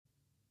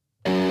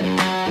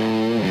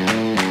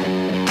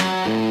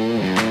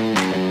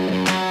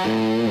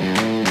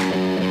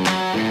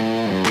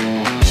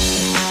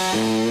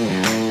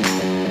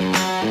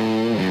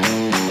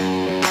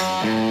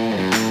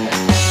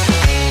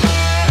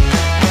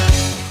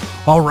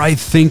All right,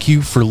 thank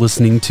you for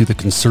listening to the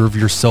Conserve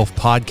Yourself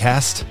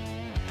podcast.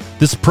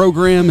 This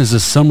program is a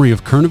summary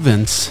of current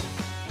events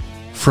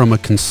from a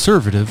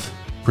conservative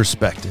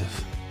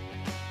perspective.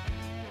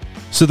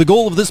 So the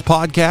goal of this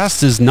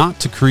podcast is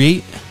not to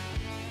create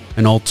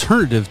an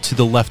alternative to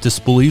the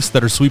leftist beliefs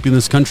that are sweeping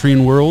this country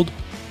and world,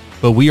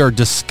 but we are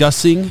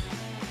discussing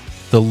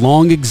the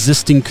long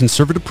existing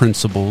conservative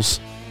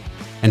principles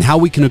and how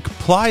we can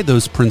apply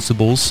those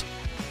principles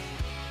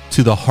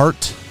to the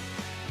heart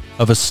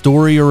of a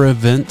story or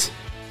event.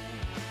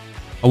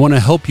 I want to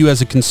help you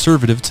as a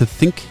conservative to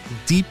think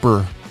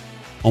deeper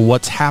on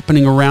what's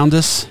happening around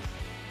us,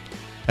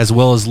 as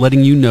well as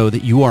letting you know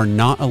that you are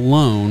not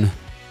alone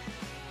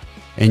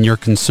in your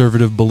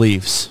conservative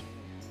beliefs.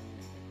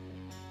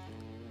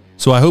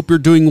 So I hope you're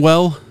doing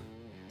well.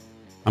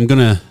 I'm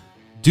going to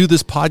do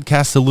this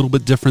podcast a little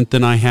bit different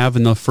than I have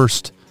in the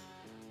first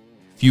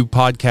few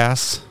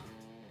podcasts.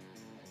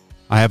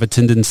 I have a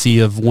tendency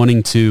of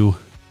wanting to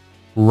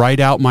write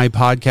out my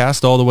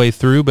podcast all the way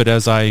through, but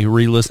as I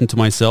re-listen to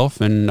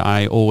myself, and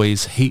I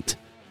always hate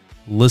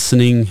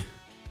listening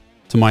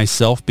to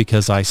myself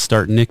because I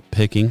start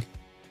nitpicking,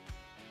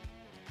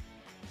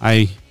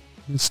 I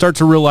start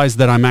to realize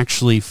that I'm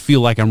actually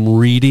feel like I'm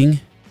reading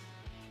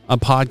a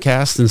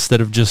podcast instead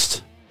of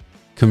just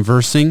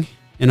conversing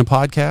in a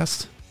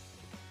podcast.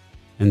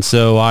 And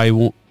so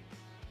I'm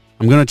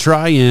going to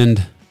try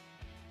and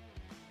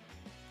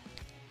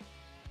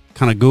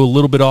kind of go a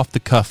little bit off the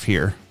cuff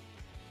here.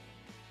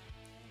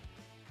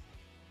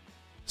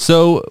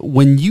 So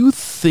when you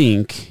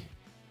think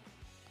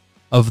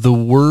of the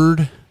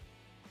word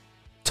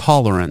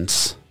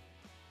tolerance,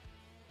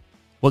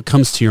 what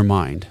comes to your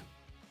mind?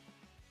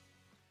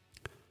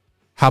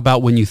 How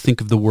about when you think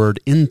of the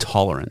word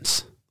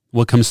intolerance?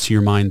 What comes to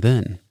your mind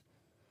then?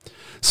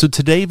 So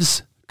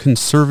today's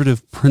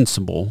conservative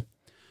principle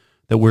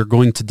that we're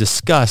going to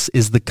discuss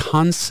is the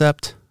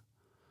concept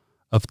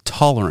of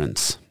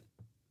tolerance.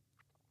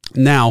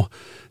 Now,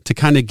 to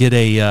kind of get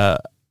a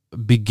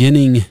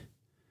beginning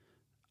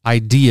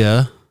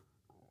idea,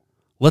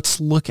 let's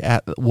look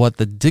at what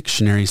the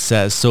dictionary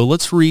says. So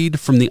let's read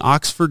from the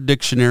Oxford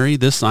Dictionary.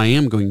 This I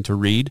am going to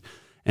read.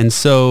 And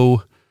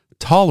so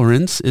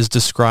tolerance is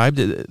described,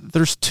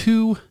 there's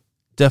two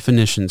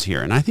definitions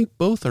here, and I think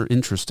both are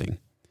interesting.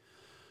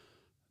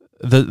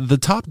 The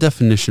top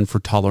definition for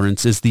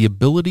tolerance is the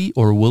ability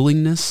or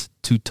willingness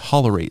to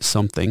tolerate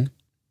something.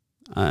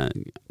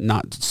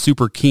 Not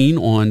super keen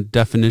on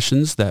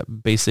definitions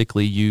that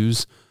basically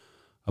use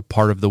a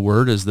part of the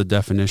word as the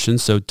definition,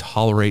 so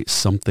tolerate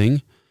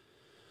something.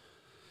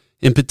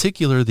 In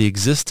particular, the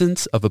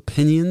existence of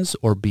opinions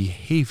or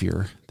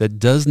behavior that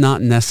does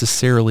not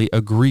necessarily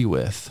agree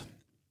with.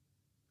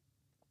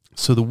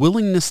 So the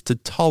willingness to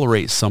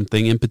tolerate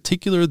something, in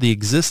particular, the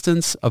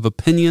existence of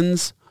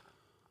opinions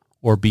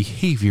or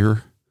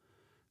behavior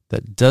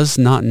that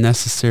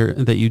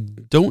you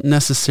don't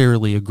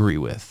necessarily agree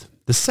with.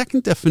 The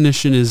second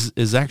definition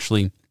is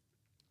actually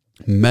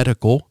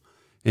medical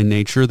in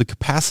nature, the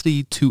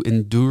capacity to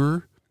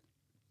endure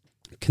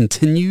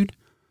continued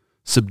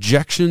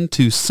subjection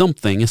to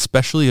something,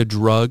 especially a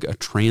drug, a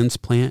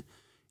transplant,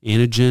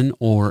 antigen,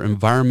 or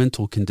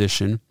environmental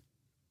condition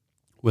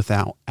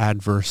without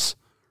adverse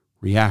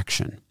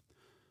reaction.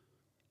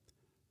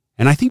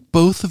 And I think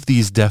both of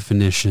these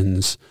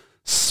definitions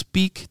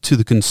speak to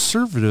the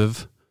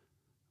conservative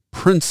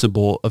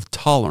principle of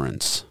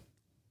tolerance.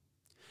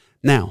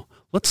 Now,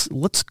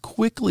 let's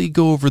quickly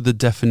go over the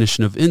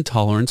definition of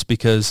intolerance,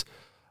 because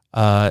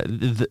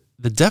the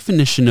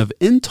definition of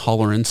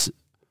intolerance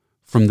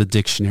from the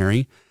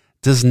dictionary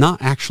does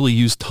not actually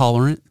use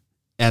tolerant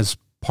as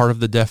part of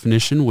the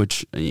definition,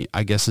 which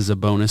I guess is a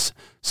bonus.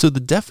 So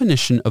the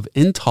definition of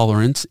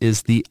intolerance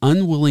is the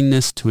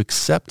unwillingness to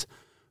accept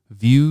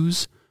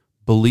views,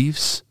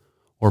 beliefs,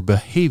 or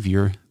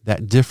behavior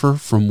that differ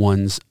from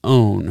one's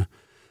own.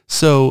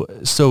 So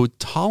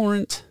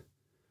tolerant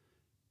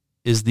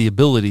is the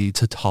ability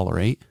to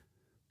tolerate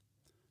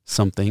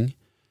something,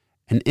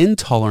 and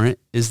intolerant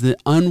is the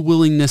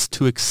unwillingness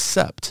to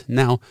accept.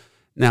 Now,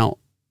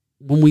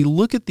 when we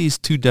look at these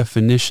two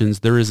definitions,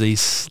 there is a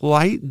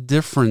slight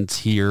difference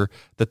here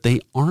that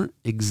they aren't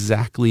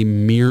exactly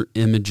mirror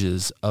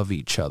images of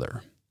each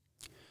other.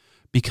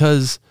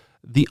 Because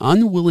the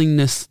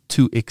unwillingness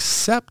to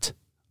accept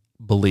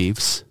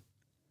beliefs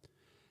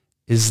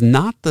is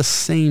not the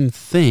same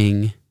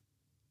thing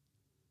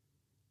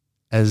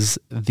as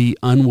the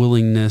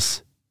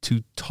unwillingness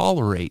to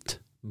tolerate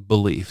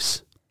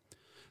beliefs.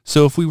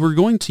 So if we were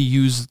going to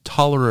use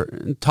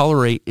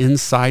tolerate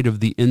inside of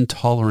the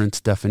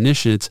intolerance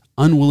definition, it's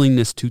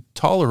unwillingness to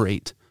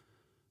tolerate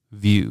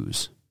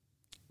views,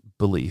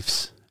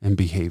 beliefs, and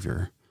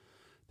behavior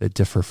that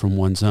differ from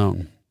one's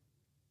own.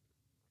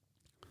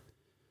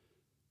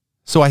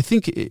 So I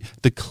think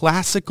the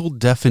classical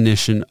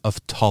definition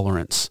of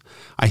tolerance,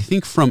 I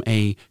think from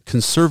a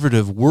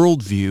conservative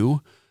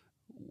worldview,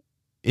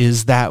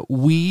 is that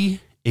we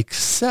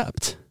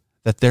accept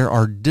that there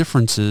are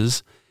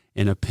differences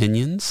in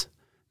opinions,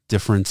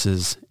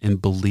 differences in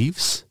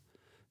beliefs,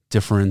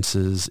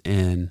 differences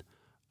in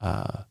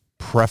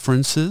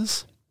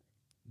preferences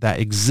that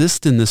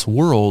exist in this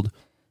world.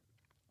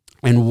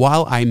 And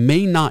while I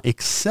may not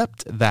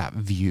accept that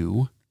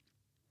view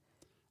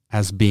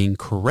as being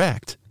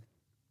correct,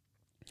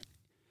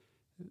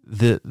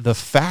 the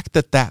fact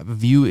that that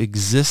view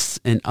exists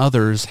in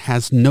others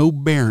has no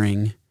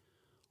bearing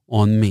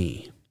on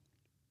me.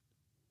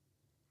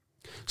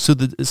 So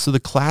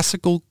the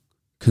classical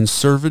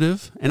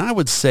conservative, and I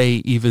would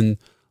say even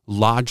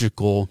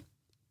logical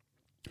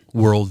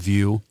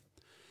worldview,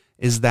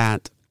 is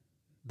that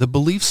the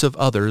beliefs of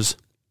others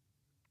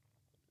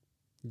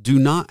do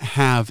not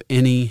have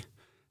any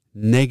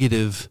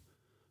negative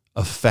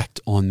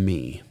effect on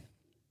me.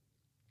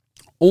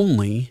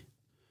 Only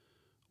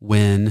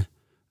when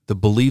the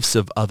beliefs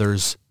of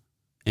others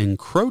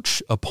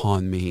encroach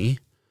upon me,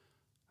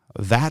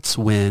 that's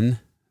when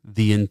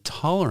the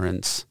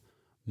intolerance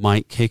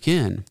might kick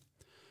in.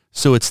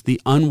 So it's the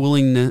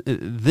unwillingness,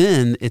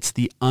 then it's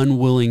the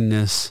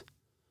unwillingness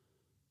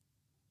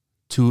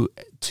to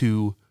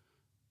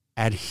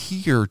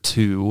adhere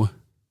to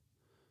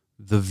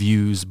the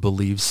views,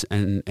 beliefs,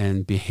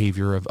 and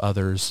behavior of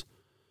others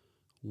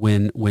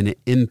when it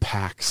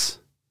impacts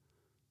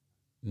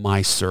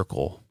my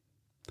circle.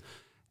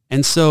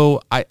 And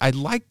so I'd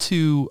like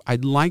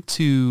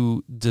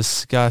to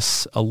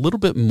discuss a little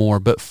bit more,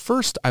 but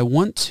first I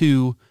want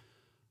to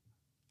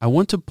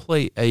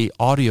play a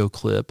audio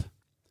clip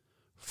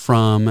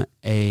from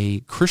a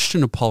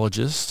Christian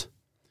apologist,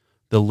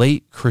 the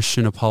late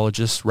Christian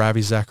apologist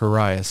Ravi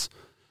Zacharias,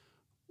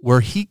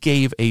 where he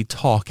gave a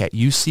talk at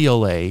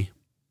UCLA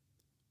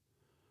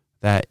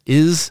that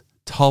is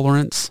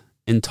tolerance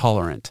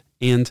intolerant.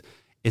 And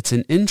it's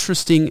an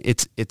interesting,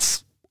 it's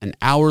an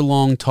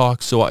hour-long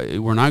talk, so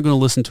we're not going to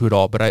listen to it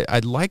all, but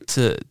I'd like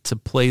to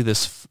play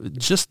this.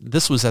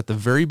 This was at the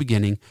very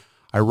beginning.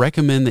 I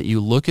recommend that you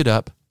look it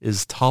up.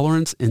 Is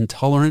Tolerance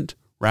Intolerant?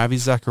 Ravi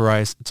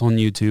Zacharias. It's on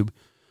YouTube.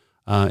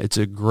 It's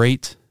a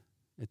great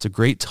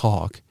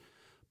talk.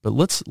 But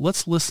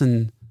let's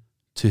listen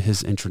to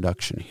his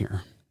introduction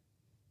here.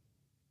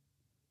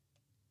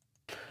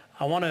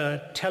 I want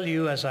to tell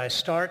you as I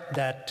start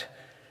that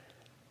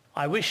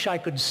I wish I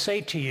could say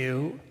to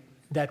you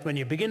that when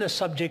you begin a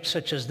subject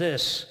such as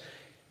this,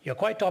 you're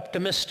quite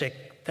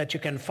optimistic that you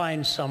can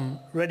find some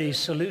ready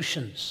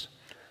solutions.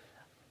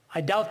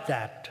 I doubt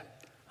that.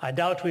 I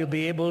doubt we'll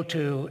be able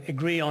to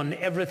agree on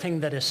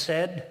everything that is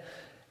said,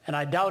 and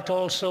I doubt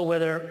also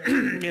whether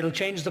it'll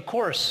change the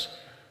course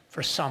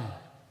for some.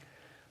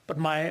 But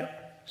my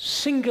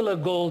singular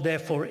goal,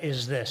 therefore,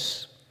 is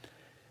this.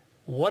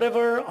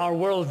 Whatever our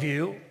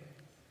worldview,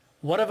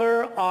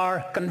 whatever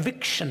our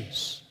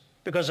convictions,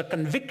 because a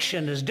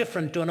conviction is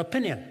different to an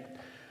opinion.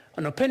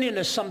 An opinion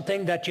is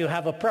something that you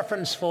have a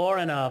preference for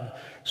in a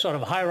sort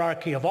of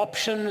hierarchy of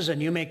options,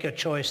 and you make a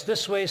choice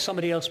this way,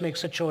 somebody else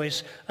makes a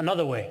choice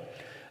another way.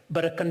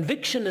 But a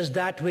conviction is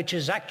that which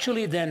is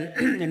actually then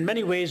in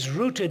many ways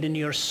rooted in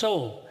your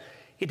soul.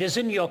 It is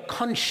in your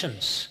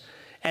conscience.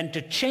 And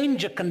to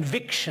change a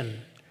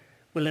conviction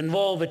will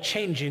involve a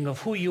changing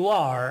of who you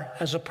are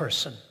as a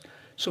person.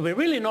 So we're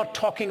really not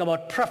talking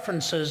about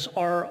preferences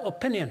or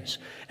opinions.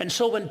 And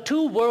so when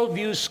two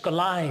worldviews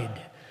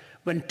collide,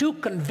 when two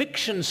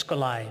convictions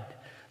collide,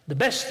 the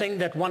best thing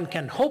that one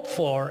can hope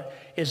for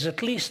is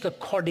at least the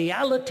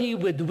cordiality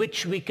with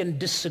which we can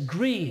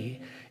disagree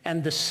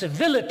and the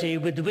civility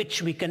with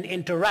which we can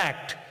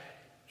interact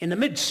in the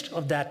midst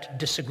of that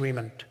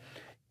disagreement.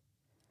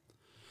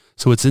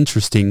 So it's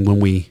interesting when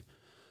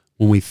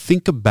we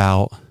think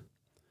about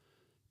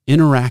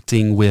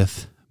interacting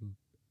with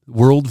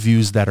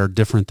worldviews that are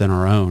different than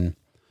our own,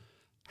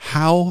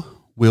 how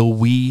will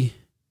we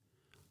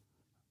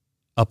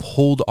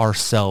uphold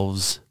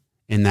ourselves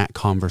in that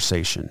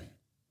conversation?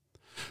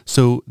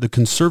 So the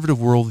conservative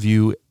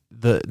worldview,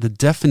 the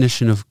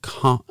definition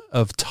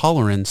of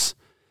tolerance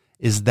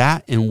is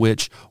that in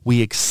which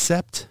we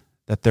accept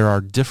that there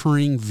are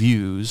differing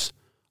views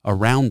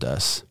around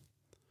us,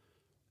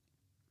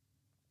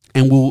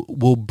 and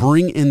we'll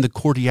bring in the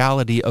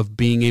cordiality of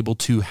being able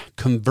to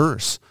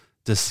converse,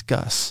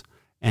 discuss,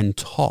 and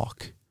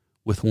talk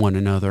with one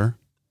another,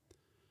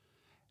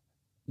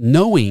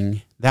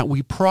 knowing that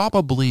we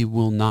probably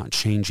will not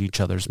change each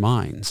other's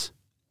minds,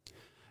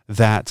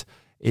 that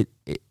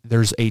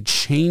there's a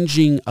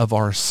changing of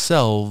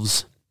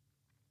ourselves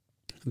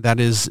that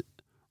is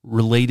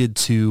related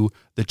to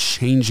the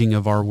changing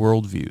of our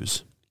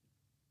worldviews.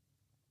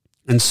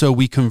 And so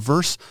we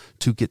converse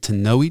to get to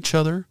know each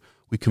other.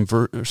 We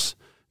converse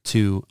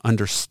to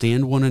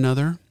understand one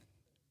another.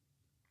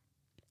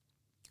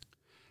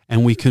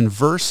 And we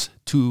converse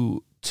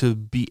to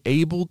be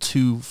able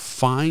to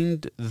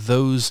find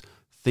those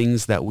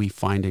things that we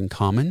find in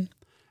common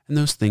and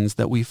those things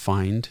that we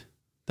find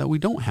that we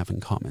don't have in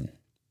common.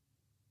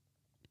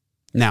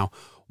 Now,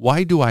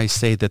 why do I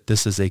say that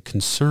this is a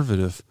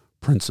conservative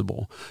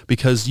principle?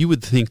 Because you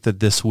would think that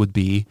this would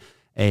be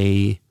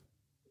a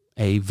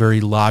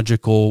very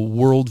logical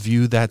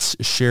worldview that's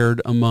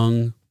shared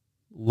among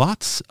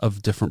lots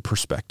of different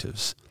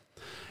perspectives.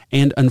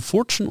 And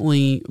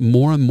unfortunately,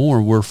 more and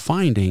more we're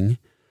finding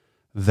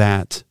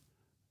that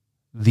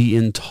the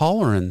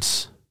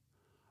intolerance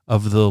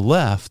of the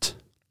left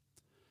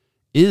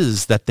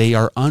is that they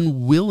are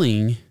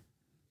unwilling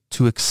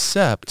to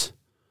accept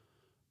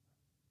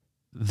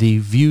the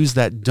views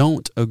that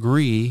don't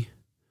agree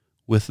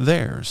with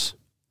theirs.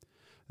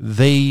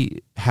 They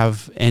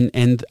have,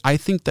 and I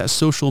think that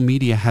social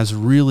media has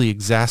really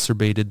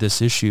exacerbated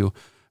this issue,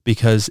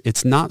 because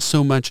it's not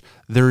so much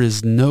there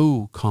is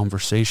no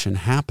conversation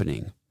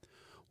happening.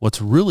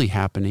 What's really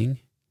happening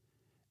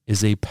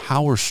is a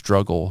power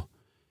struggle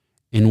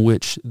in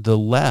which the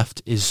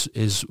left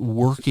is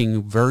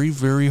working very,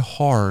 very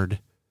hard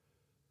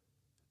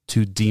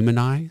to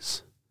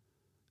demonize,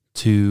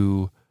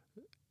 to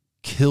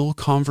kill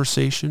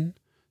conversation,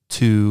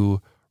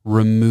 to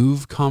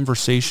remove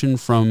conversation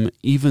from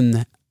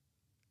even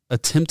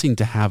attempting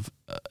to have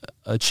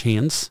a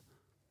chance.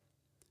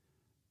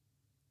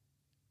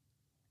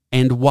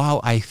 And while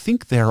I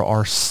think there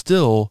are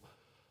still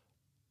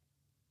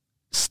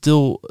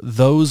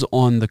those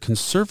on the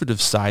conservative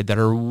side that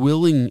are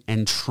willing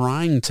and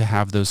trying to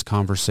have those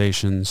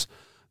conversations,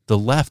 the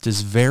left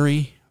is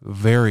very,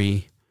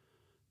 very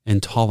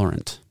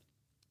intolerant.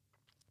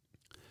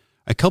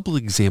 A couple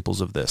of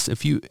examples of this.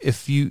 If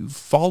you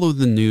follow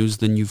the news,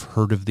 then you've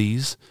heard of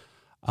these.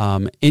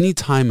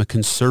 Anytime a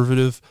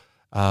conservative,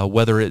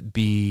 whether it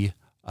be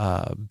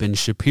Ben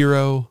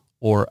Shapiro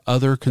or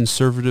other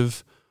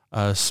conservative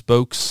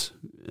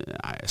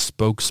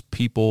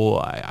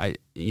spokespeople,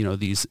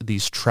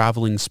 these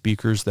traveling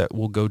speakers that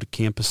will go to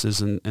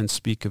campuses and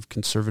speak of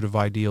conservative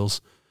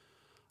ideals,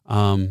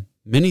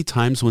 many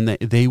times when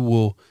they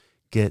will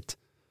get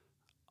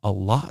a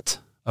lot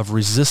of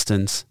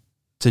resistance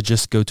to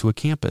just go to a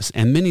campus.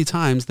 And many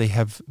times they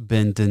have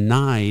been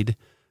denied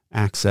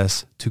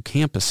access to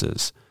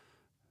campuses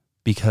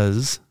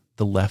because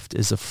the left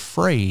is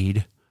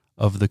afraid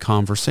of the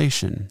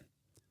conversation.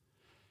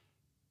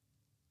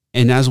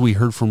 And as we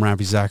heard from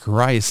Rabbi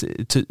Zacharias,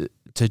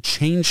 to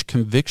change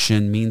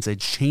conviction means a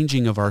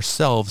changing of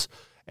ourselves,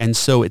 and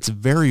so it's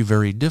very,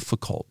 very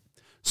difficult.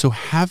 So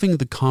having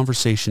the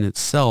conversation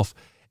itself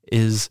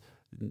is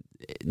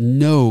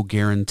no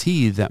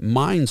guarantee that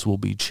minds will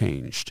be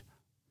changed,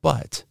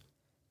 but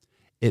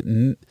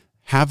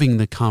having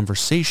the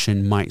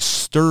conversation might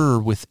stir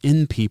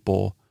within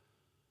people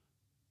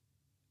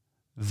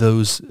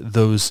those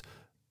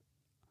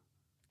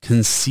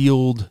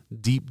concealed,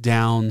 deep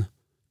down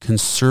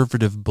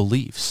conservative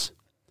beliefs.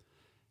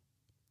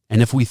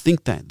 And if we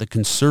think that the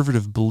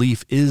conservative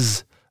belief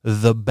is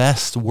the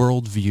best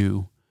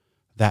worldview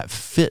that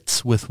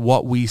fits with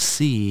what we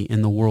see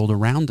in the world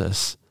around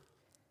us,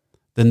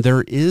 then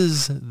there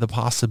is the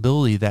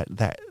possibility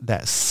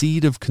that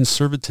seed of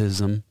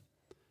conservatism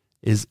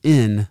is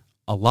in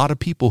a lot of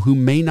people who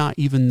may not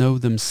even know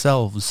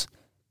themselves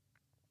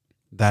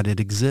that it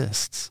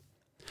exists.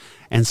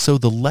 And so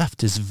the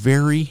left is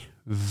very,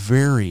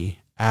 very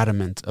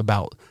adamant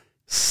about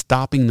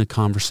stopping the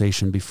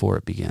conversation before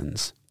it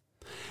begins.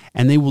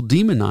 And they will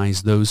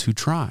demonize those who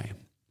try.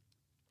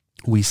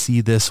 We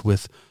see this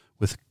with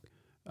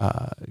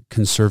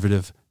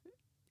conservatives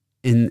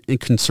in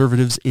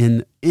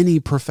any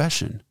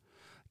profession.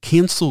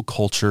 Cancel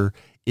culture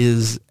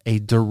is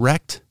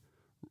directly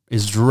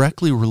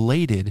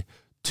related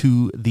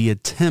to the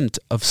attempt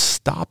of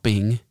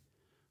stopping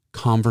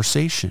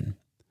conversation.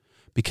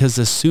 Because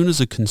as soon as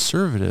a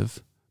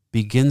conservative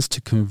begins to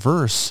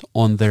converse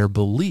on their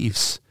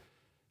beliefs,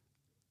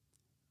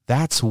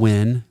 that's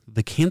when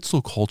the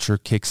cancel culture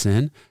kicks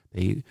in.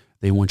 They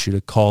want you to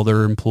call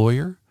their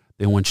employer.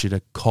 They want you to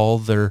call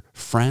their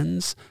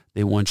friends.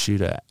 They want you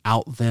to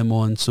out them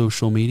on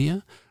social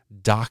media,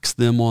 dox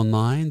them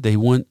online. They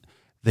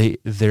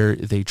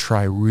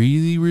try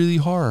really, really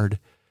hard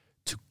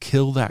to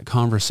kill that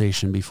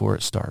conversation before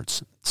it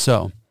starts.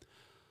 So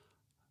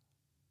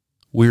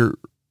we're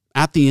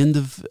at the end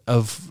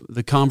of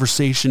the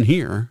conversation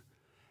here,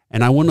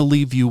 and I want to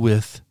leave you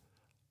with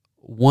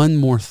one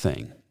more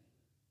thing.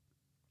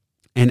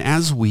 And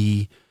as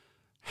we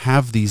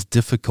have these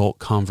difficult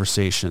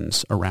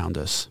conversations around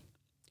us,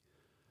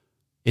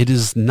 it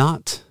is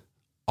not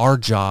our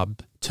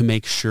job to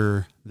make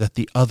sure that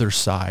the other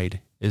side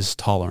is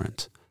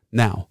tolerant.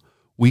 Now,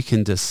 we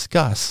can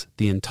discuss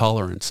the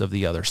intolerance of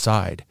the other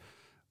side.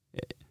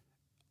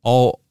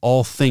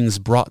 All things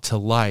brought to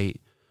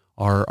light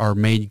are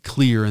made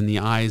clear in the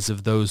eyes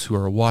of those who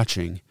are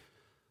watching.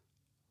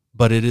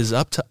 But it is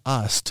up to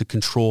us to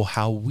control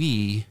how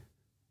we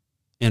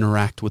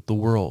interact with the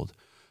world.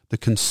 The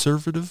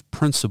conservative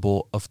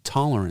principle of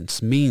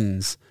tolerance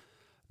means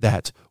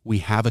that we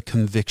have a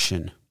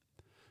conviction.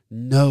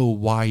 Know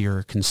why you're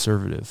a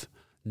conservative.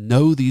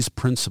 Know these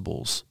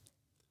principles.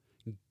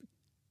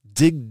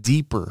 Dig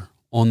deeper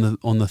on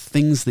the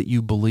things that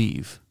you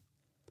believe.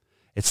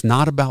 It's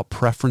not about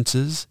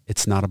preferences.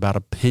 It's not about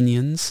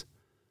opinions.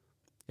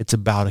 It's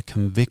about a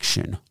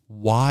conviction.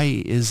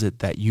 Why is it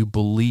that you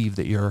believe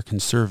that you're a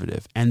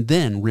conservative? And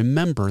then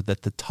remember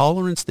that the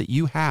tolerance that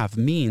you have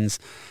means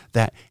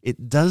that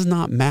it does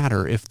not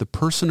matter if the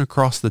person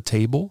across the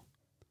table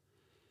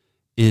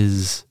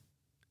is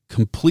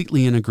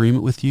completely in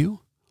agreement with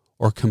you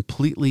or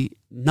completely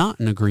not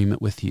in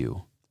agreement with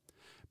you,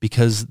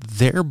 because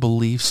their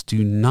beliefs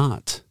do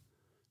not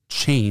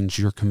change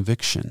your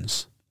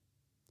convictions.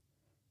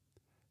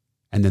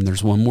 And then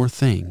there's one more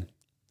thing.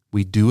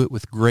 We do it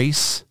with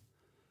grace,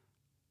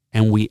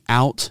 and we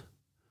outgrace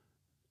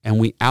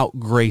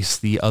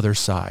the other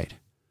side.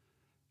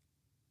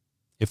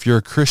 If you're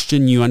a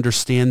Christian, you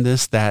understand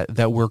this,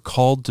 that we're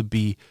called to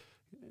be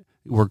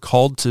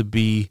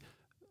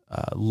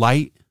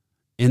light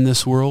in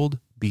this world,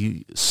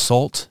 be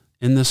salt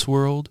in this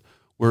world.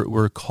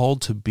 We're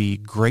called to be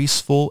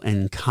graceful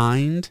and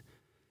kind.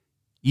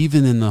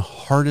 Even in the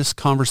hardest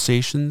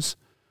conversations,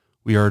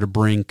 we are to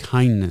bring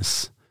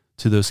kindness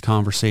to those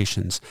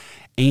conversations.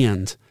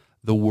 And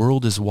the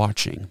world is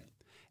watching.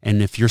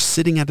 And if you're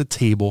sitting at a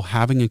table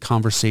having a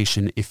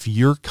conversation, if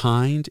you're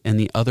kind and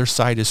the other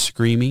side is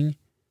screaming,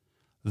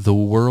 the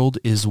world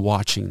is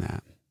watching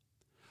that.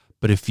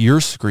 But if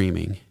you're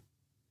screaming,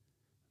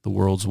 the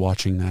world's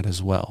watching that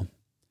as well.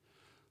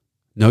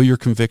 Know your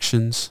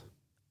convictions.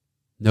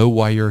 Know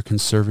why you're a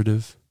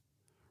conservative.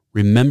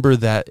 Remember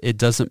that it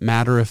doesn't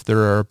matter if there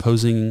are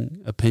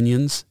opposing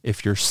opinions,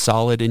 if you're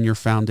solid in your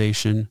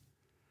foundation,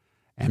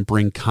 and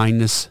bring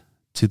kindness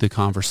to the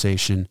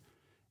conversation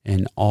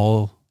in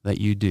all that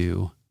you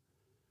do.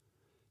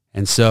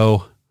 And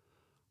so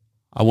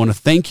I want to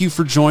thank you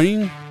for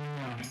joining.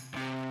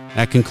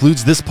 That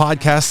concludes this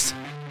podcast.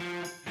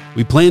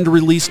 We plan to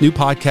release new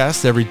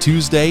podcasts every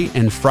Tuesday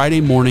and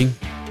Friday morning.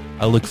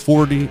 I look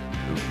forward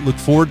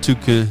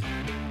to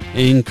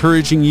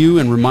encouraging you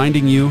and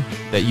reminding you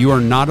that you are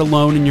not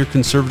alone in your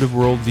conservative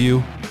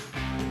worldview.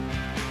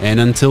 And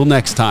until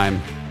next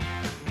time,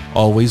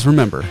 always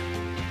remember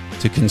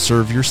to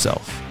conserve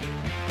yourself.